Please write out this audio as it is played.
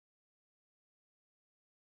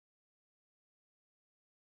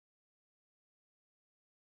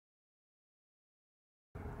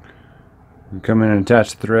Come in and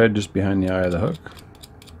attach the thread just behind the eye of the hook.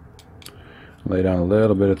 Lay down a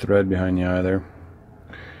little bit of thread behind the eye there.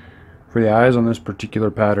 For the eyes on this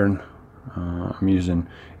particular pattern, I'm using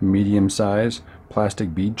medium size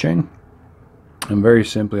plastic bead chain. And very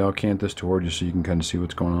simply, I'll cant this toward you so you can kind of see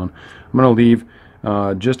what's going on. I'm going to leave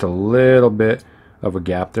just a little bit of a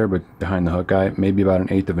gap there, but behind the hook eye, maybe about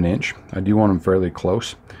 1/8 of an inch. I do want them fairly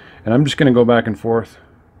close. And I'm just going to go back and forth,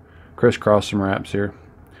 crisscross some wraps here.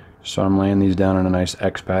 So I'm laying these down in a nice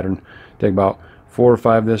X pattern. Take about 4 or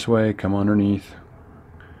 5 this way, come underneath,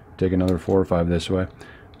 take another 4 or 5 this way,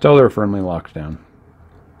 until they're firmly locked down.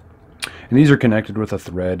 And these are connected with a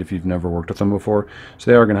thread if you've never worked with them before,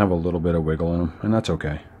 so they are going to have a little bit of wiggle in them, and that's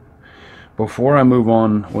okay. Before I move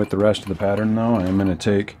on with the rest of the pattern though, I'm going to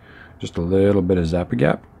take just a little bit of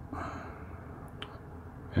Zap-A-Gap,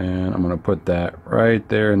 and I'm going to put that right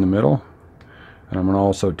there in the middle, and I'm going to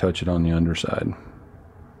also touch it on the underside.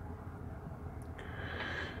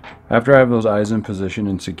 After I have those eyes in position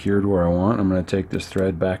and secured where I want, I'm going to take this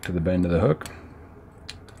thread back to the bend of the hook.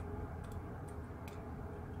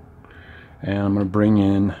 And I'm going to bring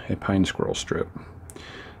in a pine squirrel strip.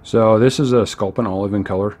 So this is a sculpin olive in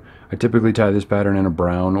color. I typically tie this pattern in a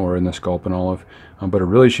brown or in the sculpin olive, but it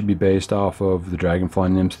really should be based off of the dragonfly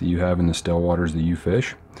nymphs that you have in the still waters that you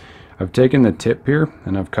fish. I've taken the tip here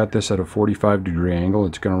and I've cut this at a 45-degree angle.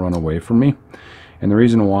 It's going to run away from me. And the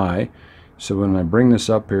reason why, so when I bring this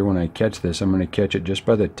up here, when I catch this, I'm going to catch it just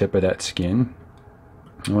by the tip of that skin.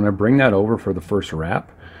 And when I bring that over for the first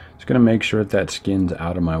wrap, it's going to make sure that that skin's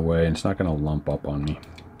out of my way and it's not going to lump up on me.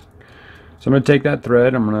 So I'm going to take that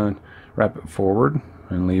thread, I'm going to wrap it forward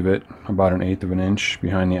and leave it about 1/8 of an inch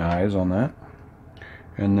behind the eyes on that.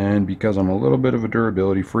 And then because I'm a little bit of a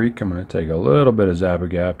durability freak, I'm going to take a little bit of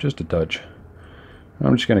Zap-A-Gap, just a touch. And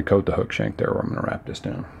I'm just going to coat the hook shank there where I'm going to wrap this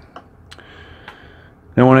down.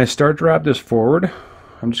 Now when I start to wrap this forward,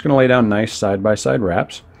 I'm just going to lay down nice side-by-side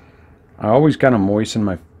wraps. I always kind of moisten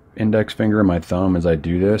my index finger and my thumb as I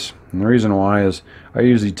do this. And the reason why is I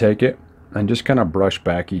usually take it and just kind of brush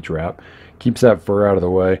back each wrap. Keeps that fur out of the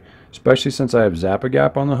way, especially since I have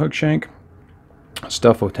Zap-A-Gap on the hook shank.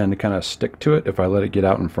 Stuff will tend to kind of stick to it if I let it get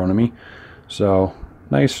out in front of me. So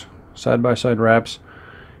nice side-by-side wraps.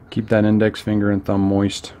 Keep that index finger and thumb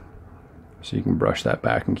moist so you can brush that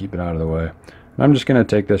back and keep it out of the way. And I'm just going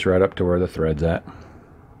to take this right up to where the thread's at.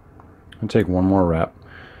 I'll take one more wrap.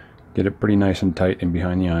 Get it pretty nice and tight in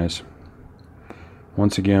behind the eyes.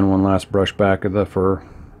 Once again, one last brush back of the fur.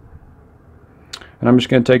 And I'm just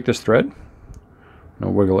going to take this thread and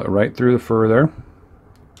I'll wiggle it right through the fur there.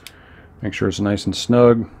 Make sure it's nice and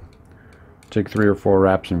snug. Take 3 or 4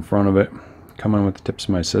 wraps in front of it. Come in with the tips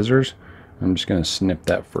of my scissors. I'm just going to snip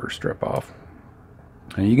that fur strip off.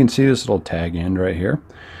 And you can see this little tag end right here.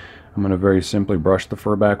 I'm going to very simply brush the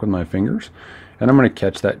fur back with my fingers, and I'm going to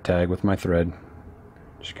catch that tag with my thread.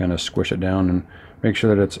 Just kind of squish it down and make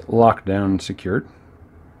sure that it's locked down and secured.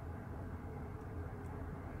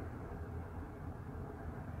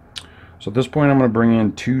 So at this point I'm going to bring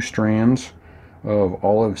in 2 strands of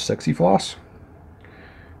olive sexy floss.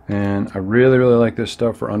 And I really like this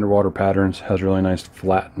stuff for underwater patterns. It has really nice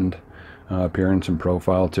flattened appearance and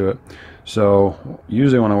profile to it. So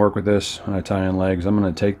usually when I work with this and I tie in legs, I'm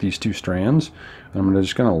going to take these 2 strands and I'm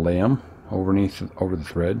just going to lay them over the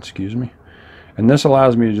thread, excuse me. And this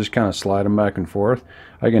allows me to just kind of slide them back and forth.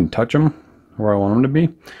 I can touch them where I want them to be.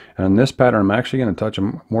 And in this pattern, I'm actually going to touch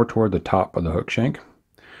them more toward the top of the hook shank.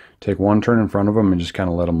 Take one turn in front of them and just kind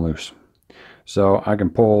of let them loose. So I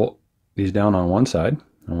can pull these down on one side.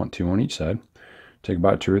 I want 2 on each side. Take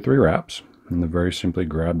about 2 or 3 wraps and then very simply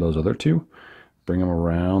grab those other 2. Bring them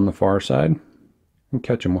around the far side and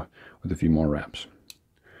catch them with a few more wraps.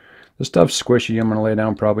 This stuff's squishy. I'm going to lay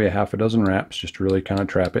down probably a half a dozen wraps just to really kind of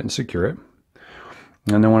trap it and secure it.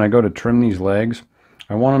 And then when I go to trim these legs,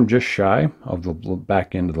 I want them just shy of the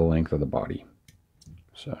back end of the length of the body.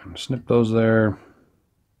 So I'm going to snip those there.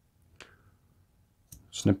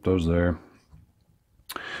 Snip those there.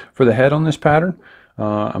 For the head on this pattern,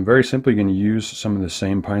 I'm very simply going to use some of the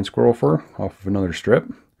same pine squirrel fur off of another strip.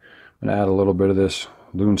 I'm going to add a little bit of this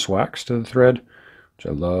loon swax to the thread, which I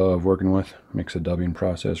love working with. Makes the dubbing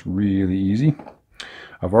process really easy.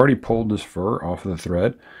 I've already pulled this fur off of the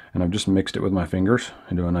thread and I've just mixed it with my fingers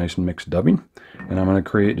into a nice mixed dubbing. And I'm going to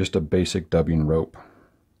create just a basic dubbing rope.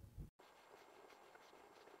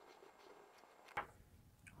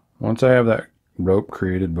 Once I have that rope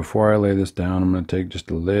created, before I lay this down, I'm going to take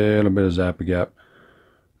just a little bit of Zap-A-Gap,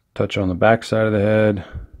 touch on the back side of the head,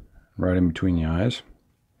 right in between the eyes.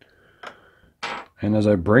 And as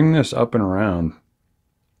I bring this up and around,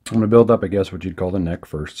 I'm going to build up, I guess, what you'd call the neck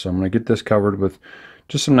first. So I'm going to get this covered with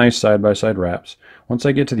Just some nice side-by-side wraps. Once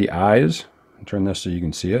I get to the eyes, I'll turn this so you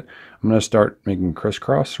can see it, I'm going to start making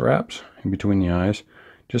crisscross wraps in between the eyes,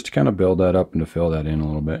 just to kind of build that up and to fill that in a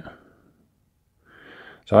little bit.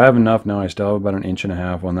 So I have enough now. I still have about 1.5 inches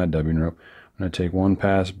on that dubbing rope. I'm going to take one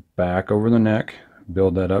pass back over the neck,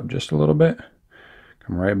 build that up just a little bit,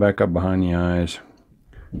 come right back up behind the eyes,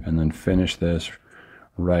 and then finish this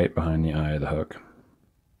right behind the eye of the hook.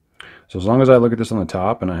 So as long as I look at this on the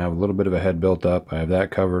top and I have a little bit of a head built up, I have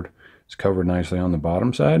that covered. It's covered nicely on the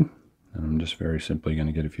bottom side. And I'm just very simply going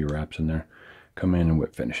to get a few wraps in there, come in and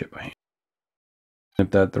whip finish it by hand.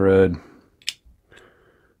 Snip that thread.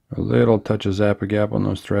 A little touch of Zap-A-Gap on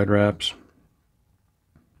those thread wraps.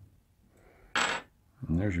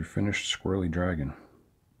 And there's your finished Squirrely Dragon.